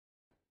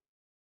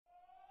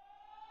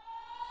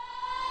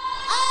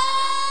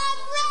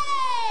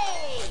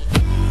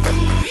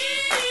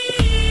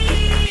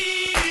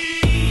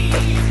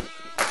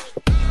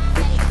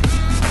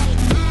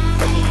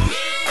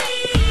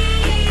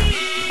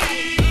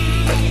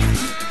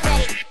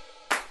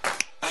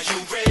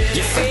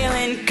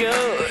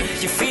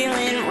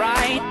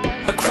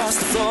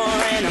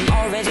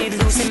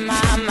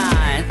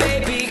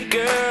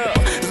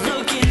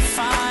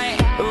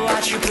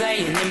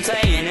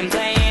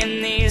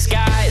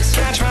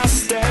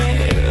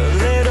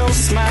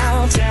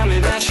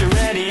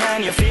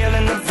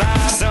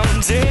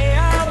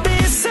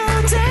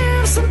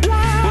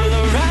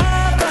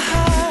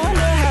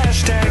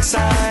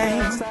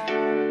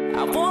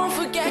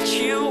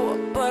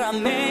but I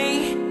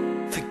may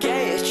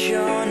forget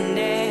your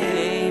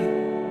name.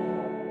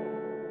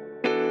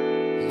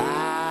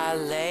 My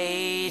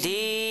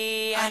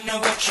lady, I know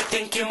what you're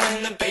thinking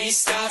when the bass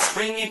starts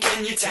ringing.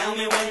 Can you tell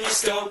me when you're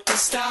stoked to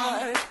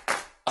start?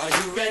 Are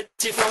you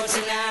ready for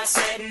tonight?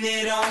 Setting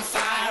it on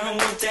fire and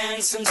we'll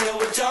dance until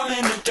we're dumb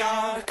in the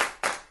dark.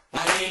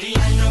 My lady,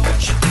 I know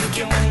what you're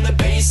thinking when the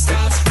bass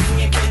starts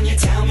ringing. Can you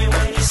tell me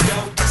when you're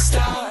stoked to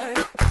start?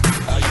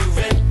 Are you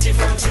ready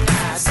for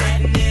tonight?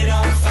 Setting it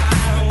on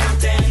fire and we'll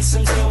dance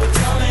until we're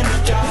dumb in the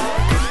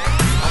dark.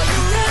 Are you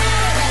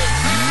ready?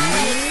 I'm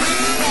ready.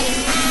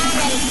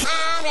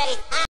 I'm ready.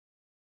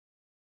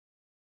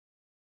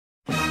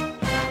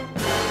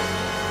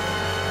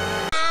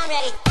 I'm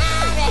ready.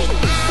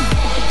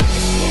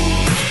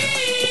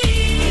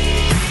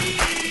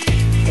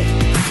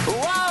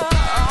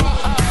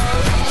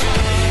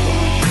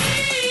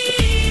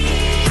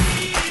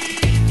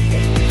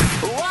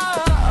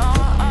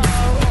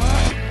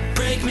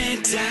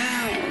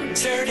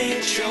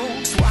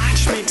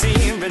 Watch me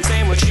deep and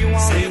say what you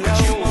want to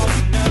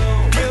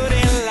know.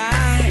 Beauty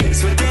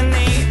lies within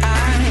the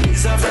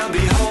eyes of the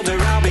beholder.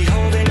 I'll be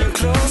holding you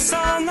close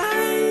all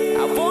night.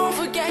 I won't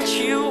forget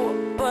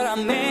you, but I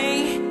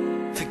may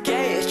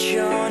forget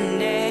your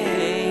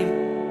name.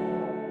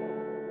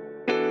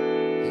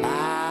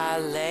 My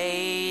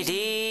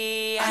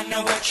lady, I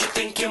know what you're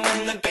thinking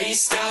when the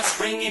bass starts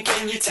ringing.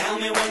 Can you tell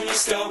me when you're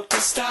stoked to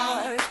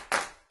start?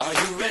 Are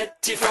you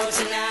ready for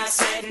tonight?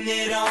 Setting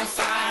it on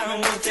fire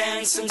and we'll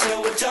dance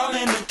until we're dumb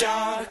in the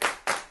dark.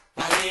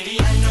 My lady,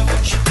 I know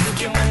what you're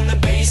thinking when the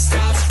bass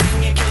starts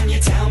ringing. Can you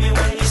tell me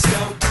when you're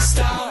stoked to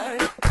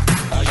start?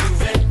 Are you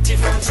ready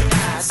for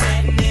tonight?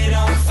 Setting it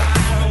on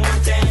fire and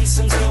we'll dance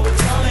until we're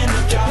dumb in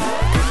the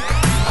dark.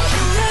 Are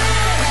you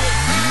ready?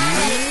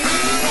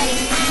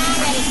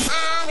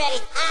 I'm ready.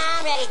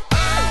 I'm ready. I'm ready.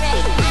 I'm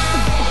ready.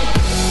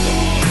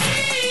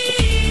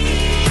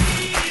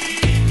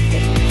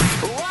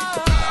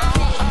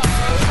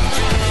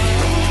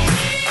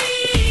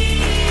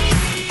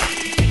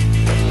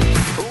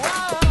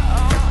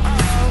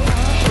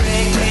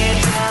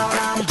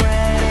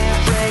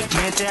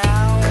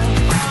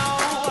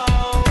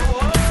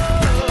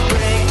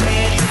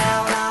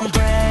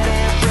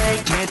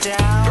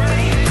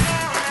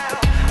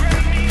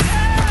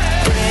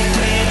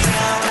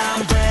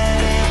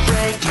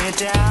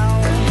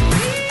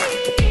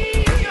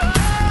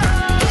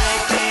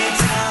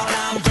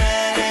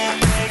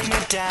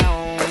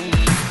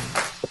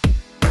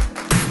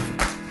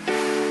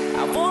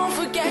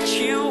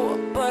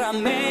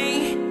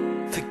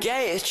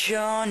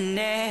 Your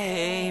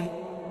name.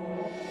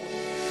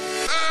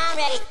 I'm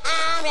ready.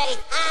 I'm ready.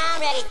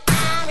 I'm ready.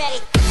 I'm ready.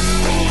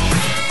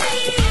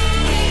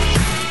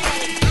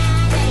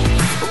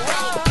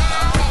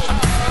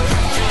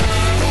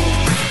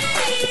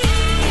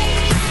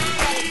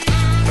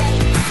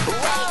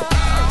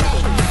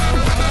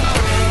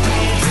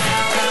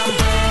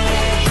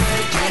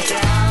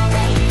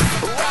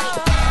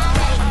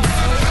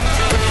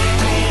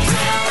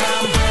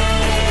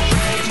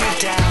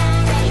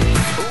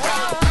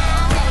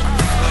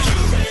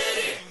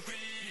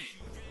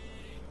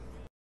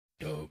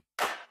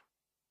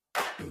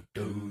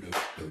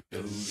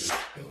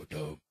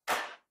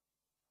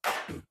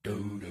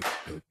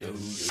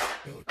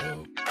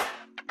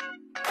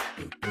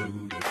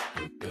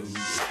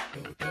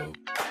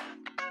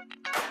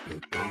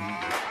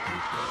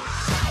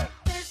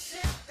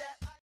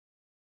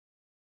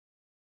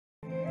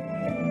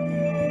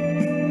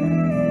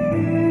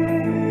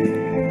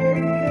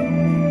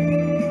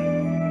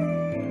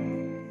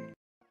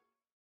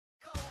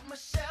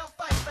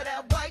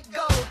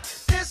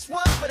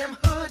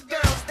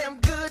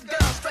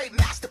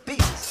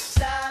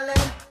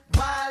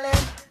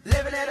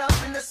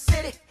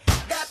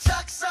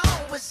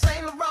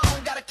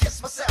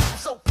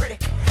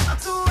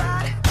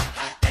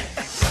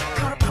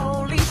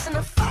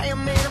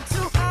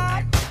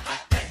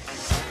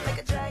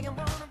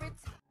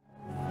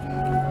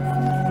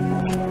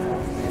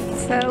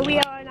 So we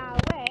are on our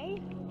way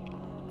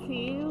to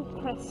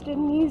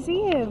Preston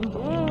Museum.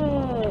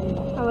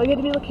 And we're going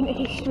to be looking at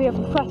the history of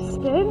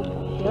Preston.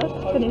 Yes.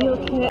 We're going to be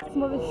looking at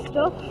some other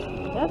stuff.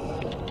 Yes.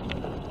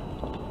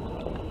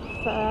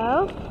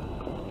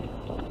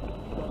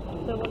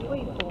 So what are you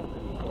waiting for?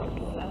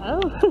 So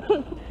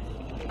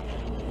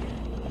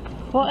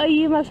what are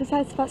you most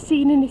excited about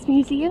seeing in this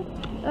museum?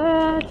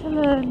 To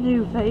learn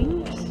new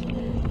things.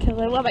 To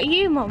learn. What about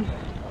you, Mum?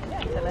 Yeah,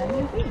 to learn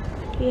new things.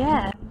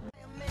 Yeah.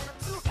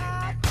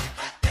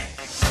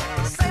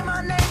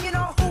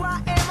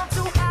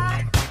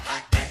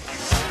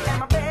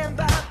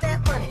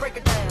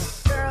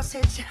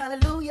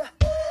 Hallelujah,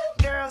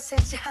 girl,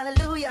 set you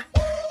hallelujah,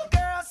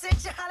 girl,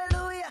 set you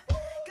hallelujah.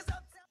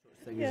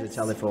 Use a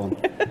telephone.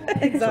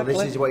 Exactly. So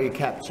this is what you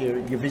kept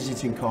your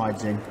visiting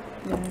cards in.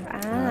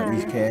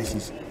 These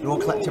cases. They're all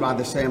collected by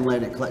the same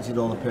lady that collected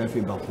all the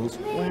perfume bottles.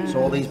 Wow. So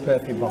all these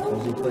perfume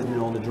bottles, including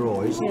all the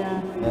drawers,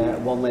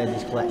 one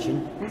lady's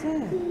collection. Is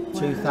it?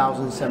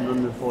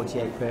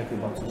 2,748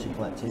 perfume bottles she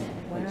collected,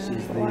 which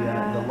is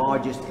the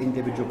largest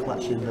individual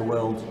collection in the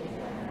world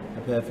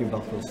of perfume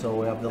bottles. So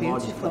we have the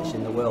largest collection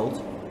in the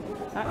world.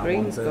 That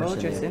green's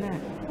gorgeous, isn't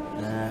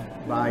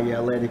it? By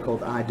a lady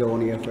called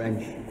Idonia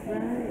French,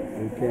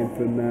 who came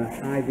from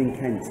Hythe in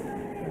Kent,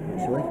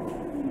 actually.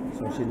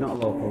 So she's not a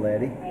local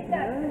lady.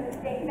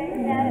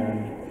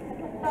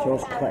 She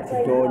also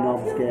collected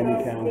doorknobs,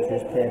 gaming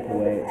counters,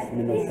 paperweights,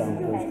 mineral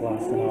samples,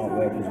 glass and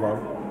artwork as well.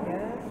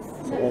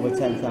 So over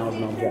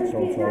 10,000 objects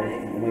all told,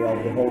 and we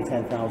have the whole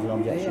 10,000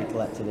 objects she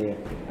collected here.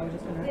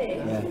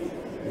 Yeah.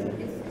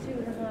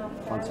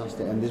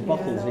 Fantastic. And there's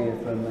bottles here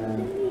from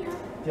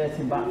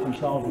dating back from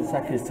Charles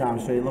II's time,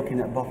 so you're looking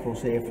at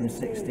bottles here from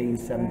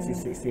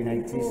 1670s,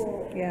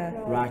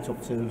 1680s, right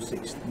up to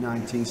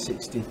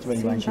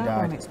 1963 when she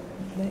died.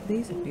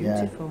 These are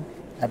beautiful.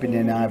 Ebony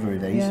and ivory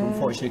these.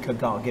 Unfortunately, we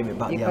can't give it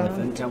back the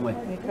elephant, can we?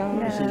 You can't.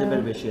 This is a bit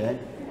of a shame.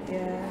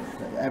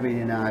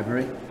 Ebony and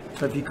ivory.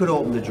 So if you could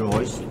open the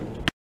drawers.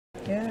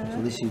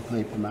 So this is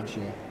paper mache.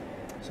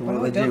 So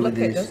what they do with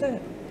this,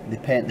 they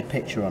paint the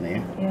picture on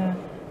here.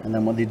 And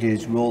then what they do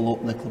is roll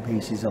up little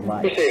pieces of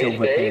like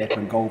silver paper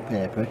and gold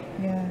paper.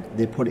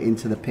 They put it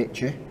into the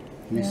picture,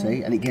 you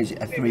see, and it gives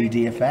it a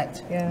 3D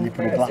effect. And they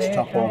put a glass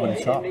top over the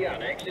top.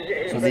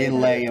 So they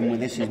inlay them with,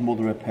 this is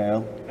mother of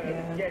pearl,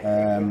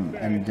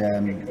 and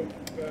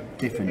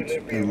different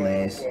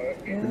inlays.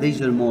 But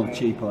these are the more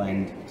cheaper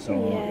end. So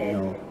you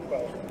know,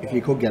 if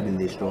you could get in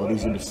this drawer,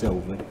 these are the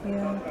silver.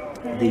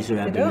 These are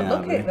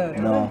ebony.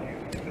 No,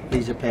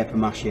 these are paper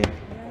mache.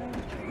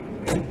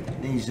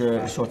 These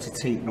are sort of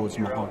teak woods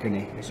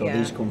mahogany, so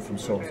these come from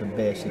sort of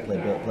basically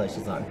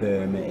places like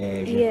Burma,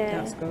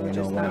 Asia, you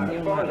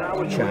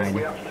know,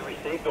 China,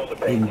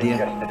 India,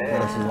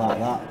 places like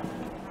that.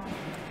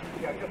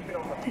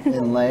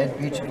 Inlaid,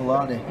 beautiful,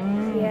 aren't they?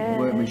 The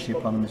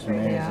workmanship on them is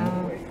amazing.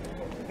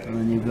 And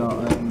then you've got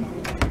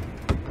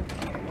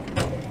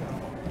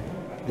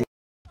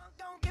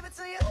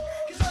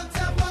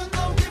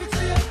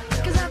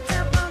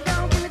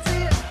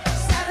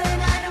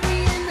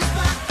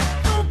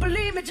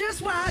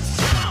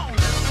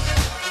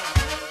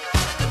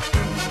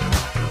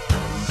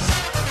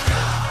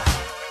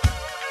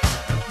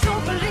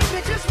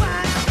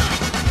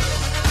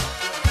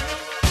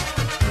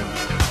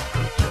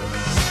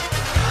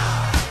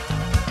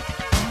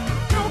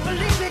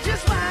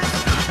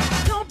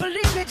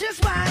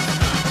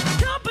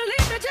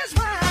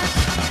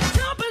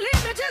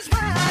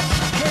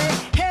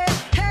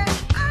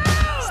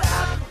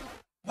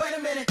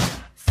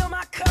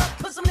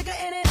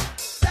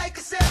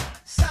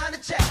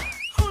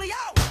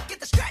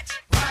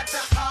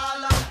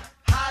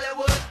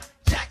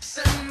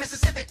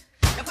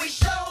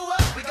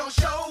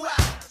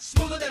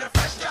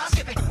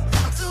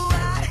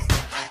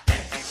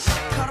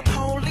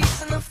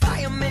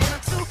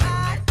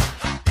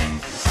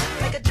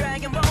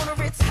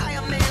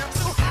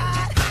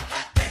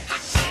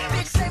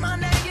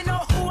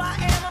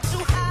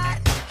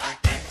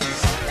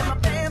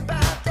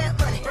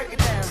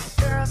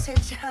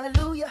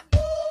hallelujah.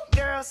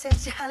 Girl,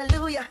 set you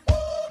hallelujah.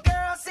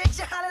 Girl, set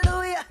you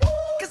hallelujah.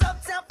 Cause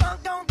Uptown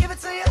Funk don't give it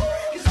to you.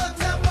 Cause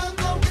Uptown Funk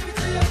don't give it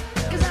to you.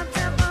 Cause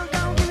Uptown Funk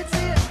don't give it to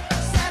you.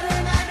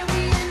 Saturday night and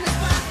we in the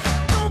spot.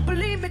 Don't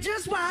believe me,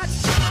 just watch.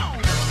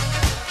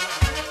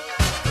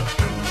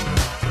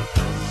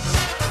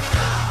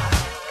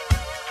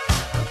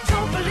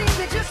 Don't believe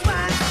me, just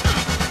watch.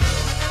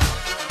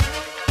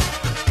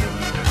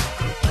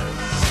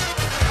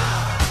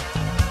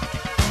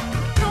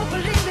 Don't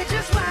believe me,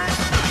 just watch.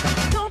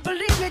 Don't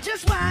believe me,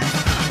 just watch.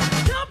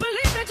 Don't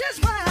believe me,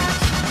 just watch.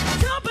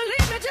 Don't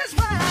believe me, just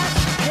watch.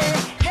 Hey,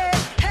 hey,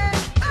 hey,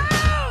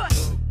 oh!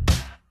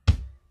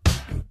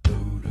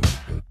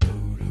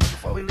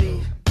 Before we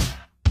leave,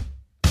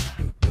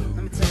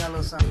 let me tell y'all a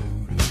little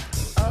something.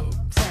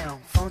 Uptown,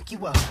 funk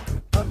you up.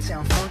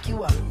 Uptown, funk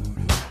you up.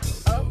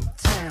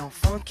 Uptown,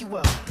 funk you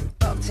up.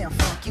 Uptown,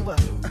 funk you up.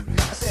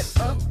 I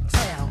said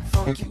uptown,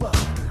 funk you up.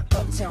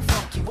 Uptown,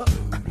 funk you up.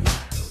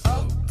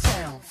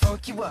 Uptown,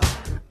 funk you up.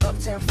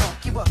 Uptown,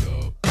 funk you up.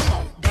 Come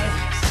on,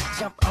 dance,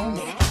 jump on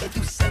it. If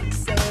you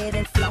sexed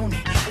and flown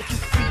it, if you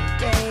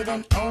freaked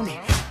and own it,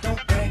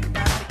 don't brag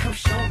about it, come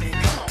show me.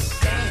 Come on,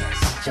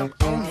 dance,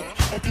 jump on it.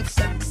 If you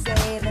sexed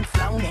and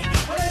flown it,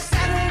 well, it's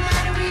Saturday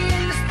night and we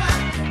in the spot.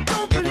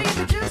 Don't believe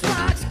it, just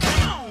watch.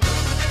 Come on.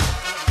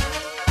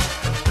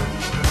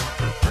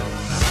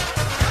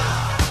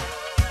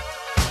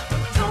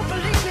 Don't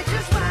believe it,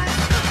 just watch.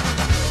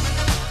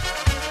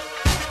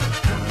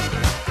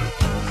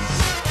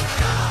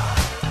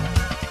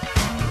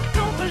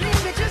 Don't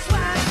believe it, just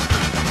watch.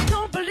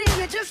 Don't believe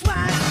it, just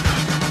watch.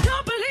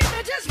 Don't believe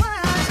it, just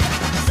watch.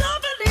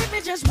 Don't believe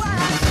it, just watch.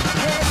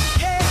 Hey,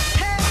 hey,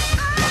 hey,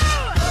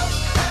 oh!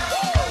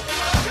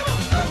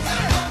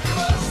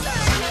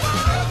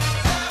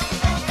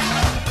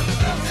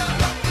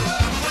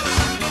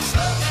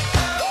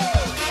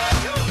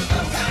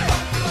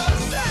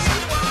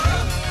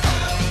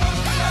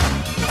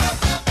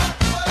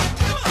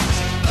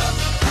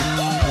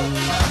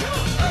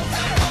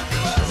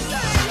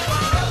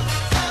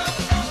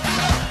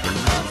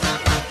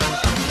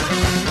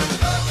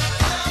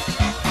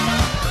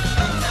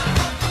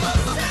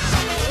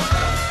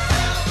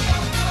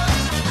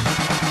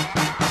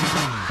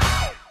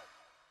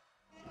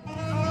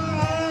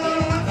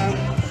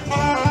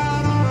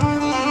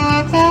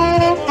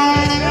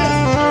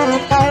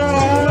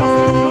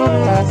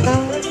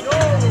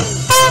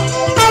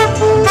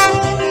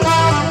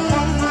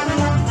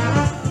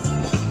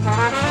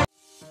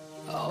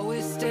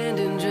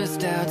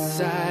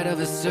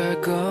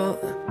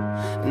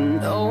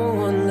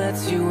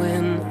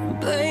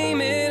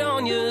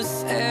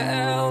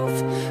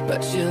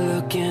 but you're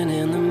looking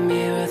in the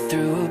mirror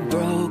through a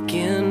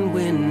broken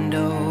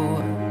window.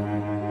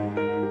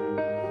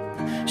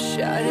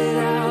 Shut it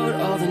out,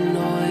 all the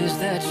noise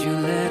that you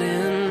let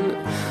in.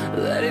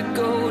 Let it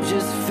go,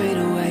 just fade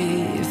away.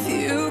 If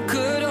you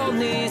could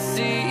only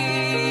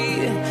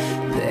see,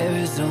 there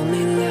is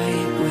only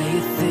light where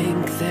you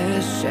think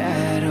there's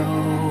shadow.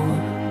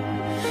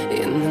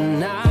 In the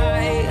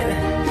night,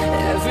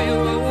 every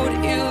road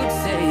you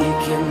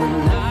take in the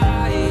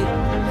night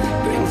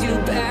brings you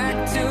back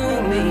to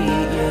me.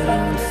 You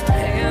don't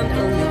stand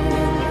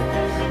alone,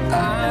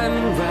 I'm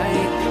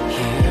right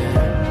here.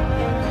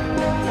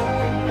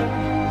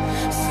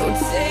 So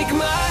take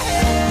my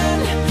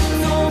hand,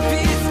 don't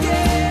be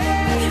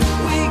scared.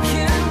 We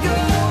can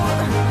go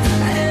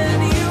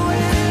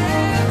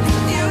anywhere.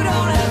 You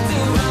don't have to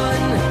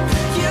run,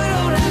 you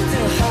don't have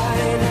to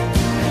hide,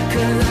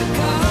 'cause I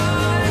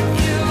got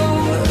you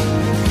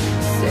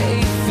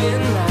safe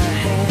in my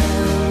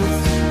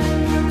hands.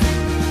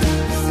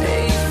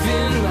 Safe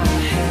in my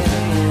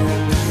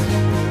hands.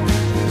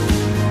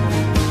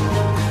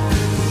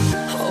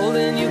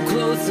 Holding you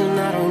close and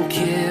I don't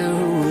care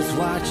who's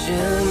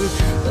watching.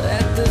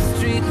 Let the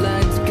street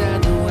lights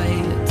guide the way.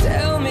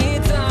 Tell me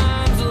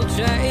times will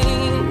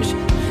change,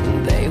 and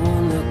they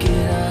won't look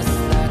at us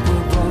like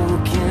we're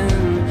broken,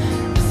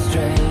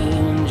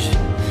 strange.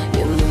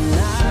 In the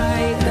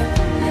night,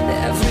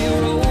 every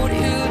road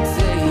you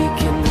take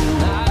in the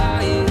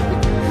night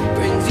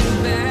brings you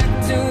back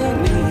to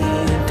me.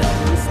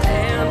 Don't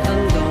stand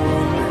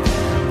alone,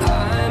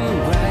 I'm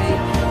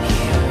right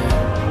here.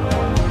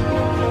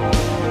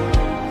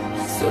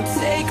 So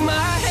take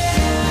my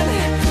hand,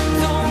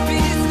 don't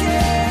be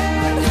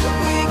scared.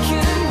 We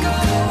can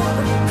go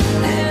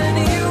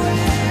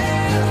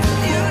anywhere.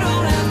 You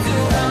don't have to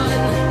run,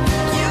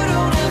 you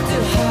don't have to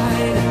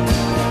hide,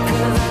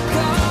 'cause I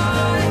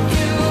got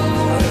you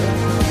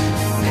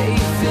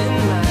safe in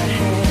my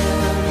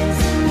hands.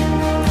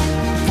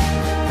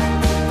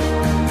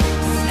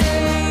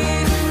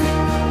 Safe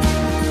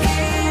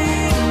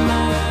in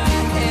my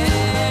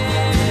hands.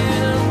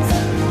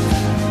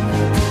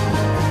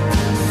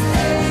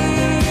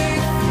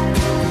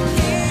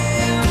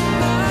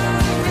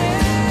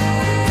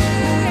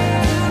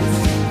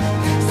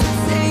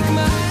 Take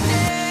my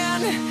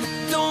hand,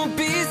 don't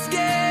be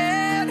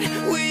scared.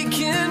 We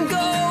can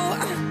go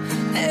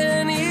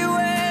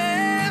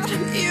anywhere.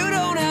 You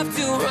don't have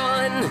to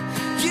run,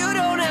 you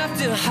don't have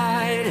to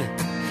hide,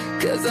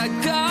 'cause I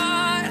got